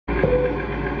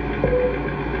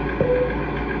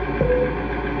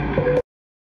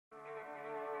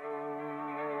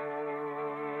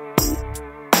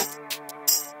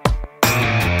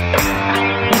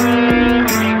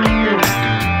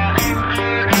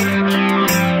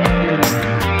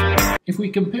If we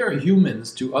compare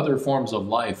humans to other forms of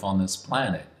life on this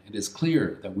planet, it is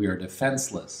clear that we are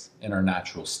defenseless in our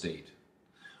natural state.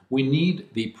 We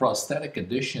need the prosthetic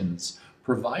additions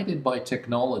provided by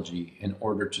technology in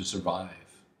order to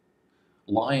survive.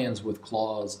 Lions with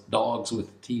claws, dogs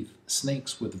with teeth,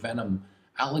 snakes with venom,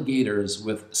 alligators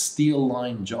with steel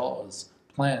lined jaws,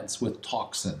 plants with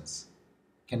toxins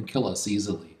can kill us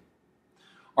easily.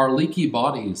 Our leaky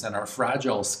bodies and our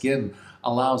fragile skin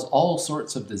allows all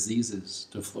sorts of diseases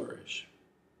to flourish.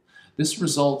 This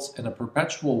results in a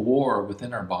perpetual war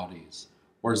within our bodies,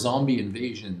 where zombie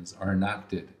invasions are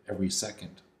enacted every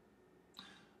second.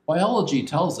 Biology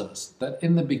tells us that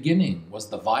in the beginning was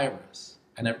the virus,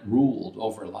 and it ruled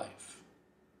over life.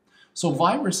 So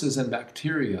viruses and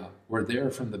bacteria were there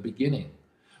from the beginning,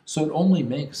 so it only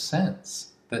makes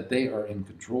sense that they are in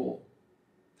control.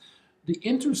 The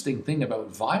interesting thing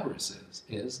about viruses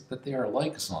is that they are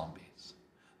like zombies.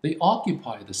 They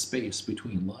occupy the space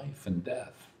between life and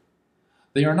death.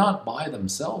 They are not by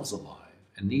themselves alive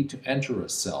and need to enter a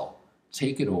cell,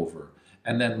 take it over,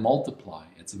 and then multiply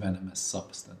its venomous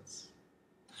substance.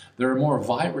 There are more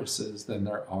viruses than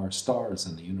there are stars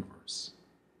in the universe.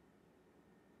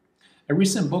 A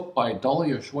recent book by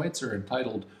Dahlia Schweitzer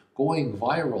entitled Going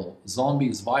Viral,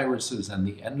 Zombies, Viruses, and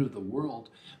the End of the World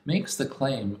makes the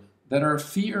claim that our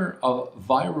fear of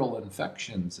viral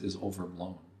infections is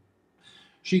overblown.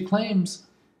 She claims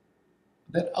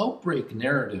that outbreak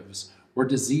narratives where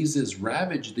diseases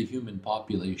ravage the human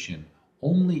population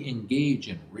only engage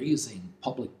in raising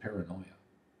public paranoia.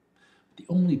 The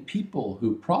only people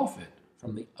who profit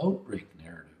from the outbreak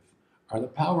narrative are the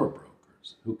power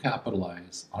brokers who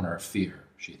capitalize on our fear,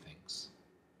 she thinks.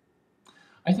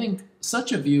 I think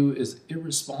such a view is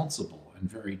irresponsible and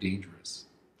very dangerous.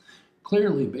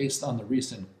 Clearly, based on the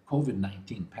recent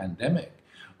COVID-19 pandemic,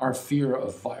 our fear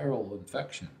of viral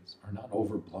infections are not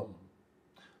overblown.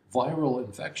 Viral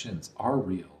infections are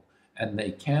real, and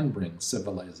they can bring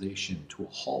civilization to a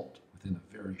halt within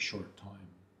a very short time.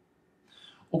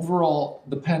 Overall,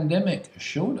 the pandemic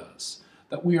showed us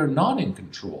that we are not in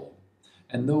control,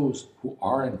 and those who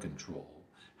are in control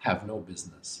have no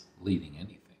business leading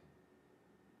anything.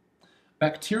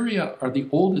 Bacteria are the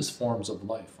oldest forms of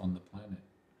life on the planet.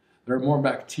 There are more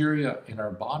bacteria in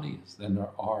our bodies than there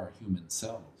are human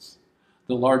cells.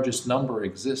 The largest number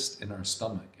exist in our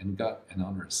stomach and gut and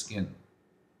on our skin.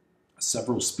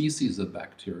 Several species of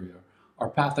bacteria are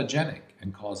pathogenic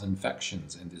and cause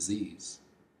infections and disease.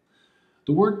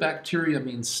 The word bacteria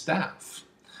means staff.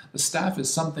 The staff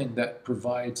is something that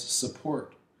provides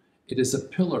support. It is a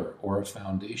pillar or a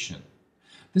foundation.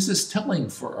 This is telling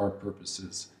for our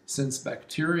purposes, since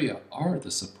bacteria are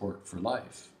the support for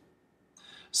life.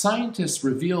 Scientists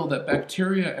reveal that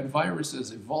bacteria and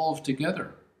viruses evolved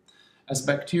together. As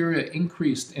bacteria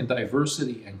increased in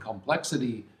diversity and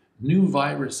complexity, new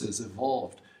viruses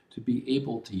evolved to be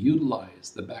able to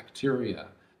utilize the bacteria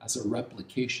as a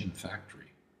replication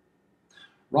factory.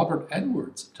 Robert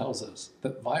Edwards tells us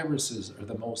that viruses are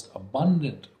the most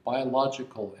abundant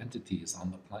biological entities on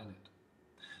the planet.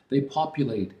 They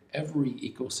populate every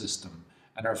ecosystem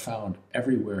and are found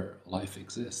everywhere life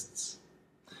exists.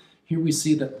 Here we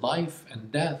see that life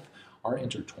and death are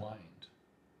intertwined.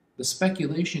 The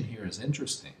speculation here is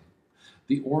interesting.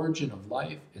 The origin of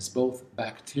life is both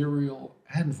bacterial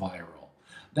and viral.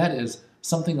 That is,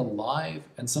 something alive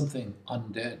and something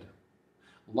undead.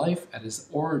 Life at its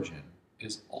origin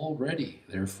is already,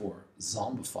 therefore,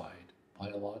 zombified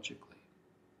biologically.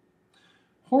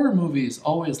 Horror movies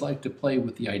always like to play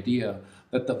with the idea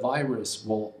that the virus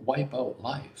will wipe out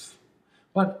life.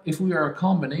 But if we are a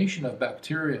combination of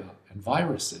bacteria and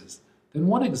viruses, then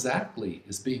what exactly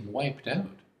is being wiped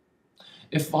out?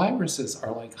 If viruses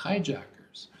are like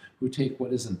hijackers who take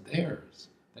what isn't theirs,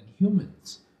 then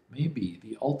humans may be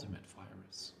the ultimate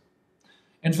virus.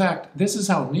 In fact, this is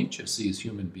how Nietzsche sees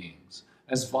human beings,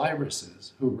 as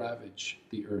viruses who ravage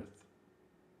the earth.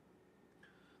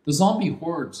 The zombie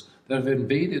hordes that have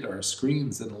invaded our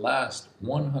screens in the last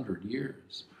 100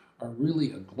 years are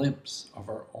really a glimpse of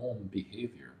our own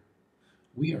behavior.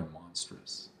 We are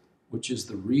monstrous, which is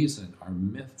the reason our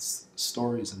myths,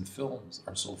 stories, and films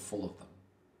are so full of them.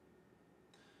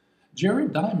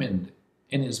 Jared Diamond,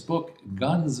 in his book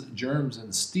Guns, Germs,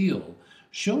 and Steel,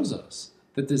 shows us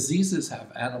that diseases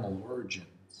have animal origins.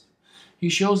 He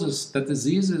shows us that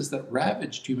diseases that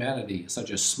ravaged humanity, such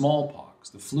as smallpox,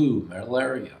 the flu,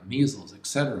 malaria, measles,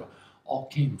 etc., all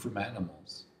came from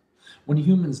animals. When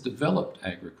humans developed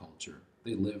agriculture,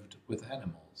 they lived with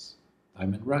animals.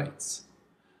 Diamond writes,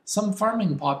 some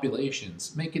farming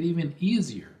populations make it even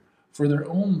easier for their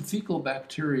own fecal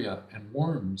bacteria and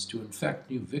worms to infect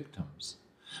new victims.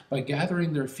 By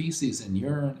gathering their feces and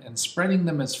urine and spreading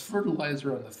them as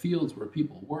fertilizer on the fields where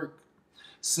people work,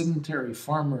 sedentary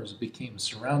farmers became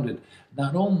surrounded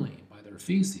not only by their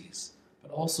feces,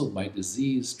 but also by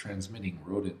disease-transmitting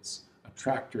rodents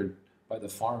attracted by the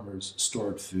farmers'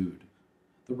 stored food.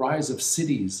 The rise of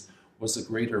cities was a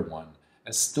greater one,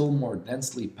 as still more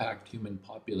densely packed human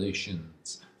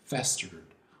populations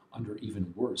festered under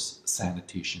even worse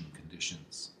sanitation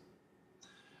conditions.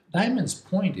 Diamond's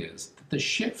point is that the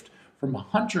shift from a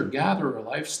hunter-gatherer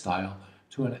lifestyle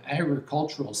to an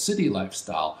agricultural city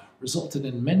lifestyle resulted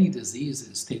in many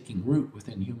diseases taking root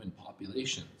within human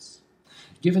populations.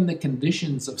 Given the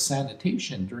conditions of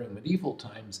sanitation during medieval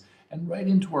times and right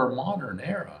into our modern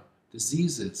era,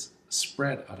 diseases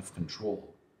spread out of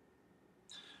control.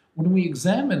 When we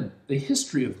examine the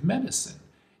history of medicine,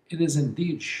 it is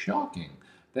indeed shocking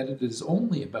that it is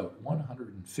only about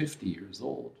 150 years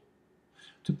old.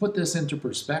 To put this into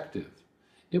perspective,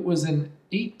 it was in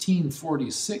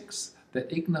 1846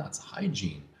 that Ignaz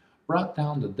Hygiene brought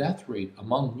down the death rate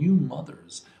among new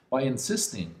mothers by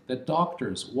insisting that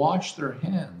doctors wash their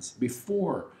hands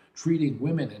before treating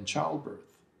women in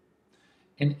childbirth.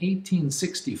 In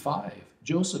 1865,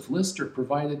 Joseph Lister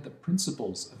provided the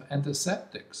principles of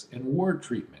antiseptics and ward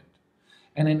treatment.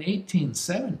 And in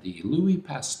 1870, Louis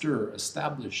Pasteur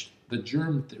established the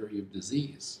germ theory of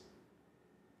disease.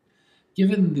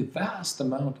 Given the vast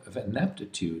amount of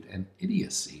ineptitude and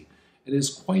idiocy, it is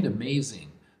quite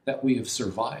amazing that we have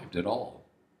survived at all.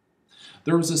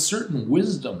 There was a certain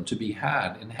wisdom to be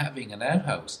had in having an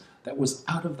outhouse that was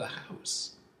out of the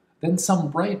house. Then some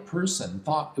bright person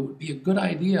thought it would be a good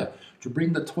idea to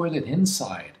bring the toilet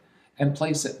inside and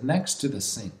place it next to the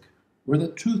sink, where the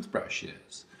toothbrush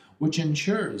is, which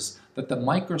ensures that the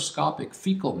microscopic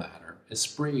fecal matter is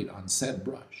sprayed on said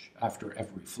brush after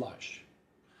every flush.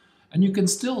 And you can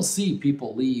still see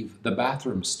people leave the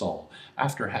bathroom stall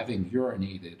after having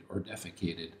urinated or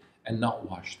defecated and not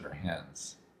wash their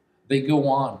hands. They go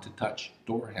on to touch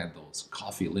door handles,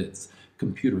 coffee lids,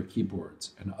 computer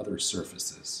keyboards, and other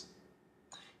surfaces.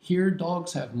 Here,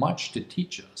 dogs have much to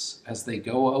teach us as they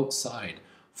go outside,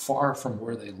 far from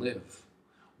where they live,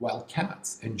 while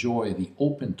cats enjoy the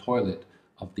open toilet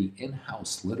of the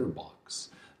in-house litter box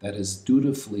that is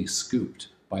dutifully scooped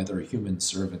by their human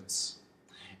servants.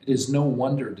 It is no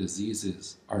wonder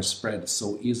diseases are spread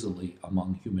so easily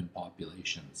among human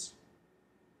populations.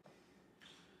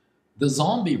 The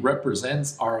zombie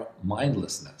represents our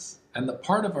mindlessness and the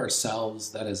part of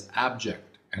ourselves that is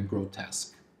abject and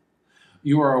grotesque.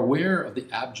 You are aware of the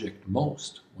abject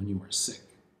most when you are sick.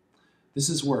 This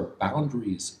is where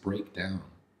boundaries break down.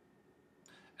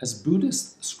 As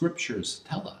Buddhist scriptures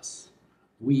tell us,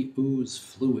 we ooze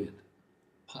fluid,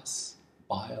 pus,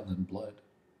 bile, and blood.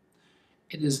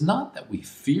 It is not that we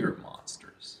fear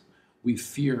monsters, we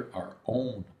fear our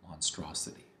own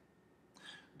monstrosity.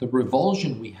 The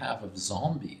revulsion we have of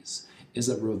zombies is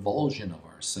a revulsion of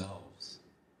ourselves.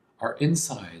 Our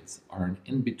insides are an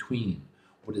in-between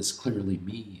what is clearly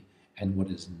me and what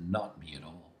is not me at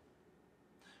all.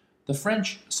 The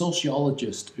French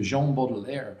sociologist Jean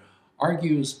Baudelaire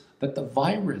argues that the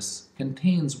virus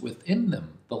contains within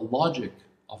them the logic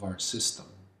of our system.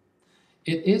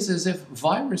 It is as if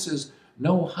viruses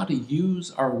know how to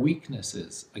use our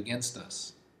weaknesses against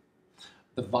us.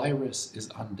 The virus is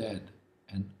undead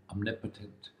and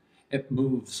omnipotent. It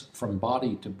moves from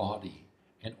body to body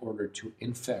in order to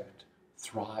infect,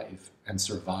 thrive, and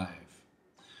survive.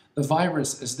 The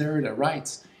virus, as Derrida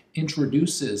writes,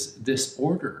 introduces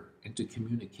disorder into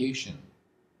communication.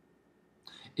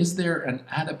 Is there an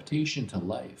adaptation to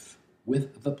life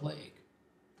with the plague?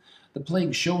 The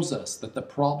plague shows us that the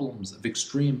problems of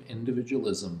extreme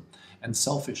individualism and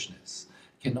selfishness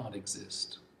cannot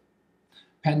exist.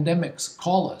 Pandemics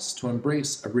call us to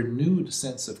embrace a renewed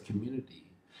sense of community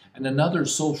and another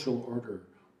social order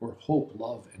where hope,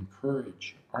 love, and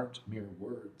courage aren't mere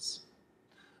words.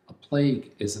 A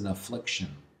plague is an affliction.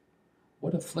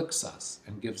 What afflicts us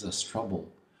and gives us trouble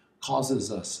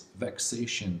causes us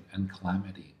vexation and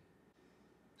calamity.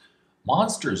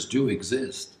 Monsters do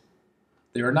exist.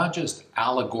 They are not just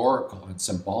allegorical and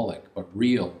symbolic, but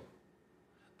real.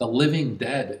 The living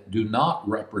dead do not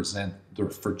represent the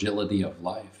fragility of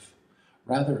life.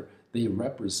 Rather, they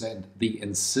represent the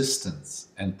insistence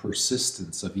and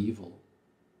persistence of evil.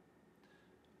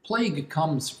 Plague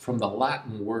comes from the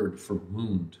Latin word for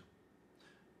wound.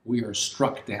 We are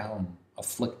struck down,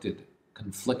 afflicted,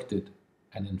 conflicted,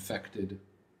 and infected.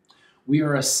 We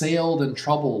are assailed and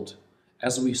troubled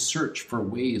as we search for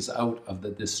ways out of the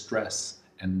distress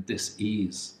and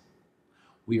dis-ease.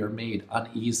 We are made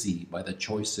uneasy by the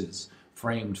choices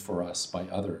framed for us by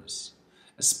others,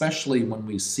 especially when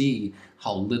we see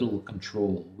how little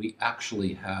control we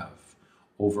actually have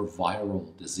over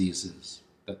viral diseases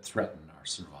that threaten our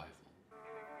survival.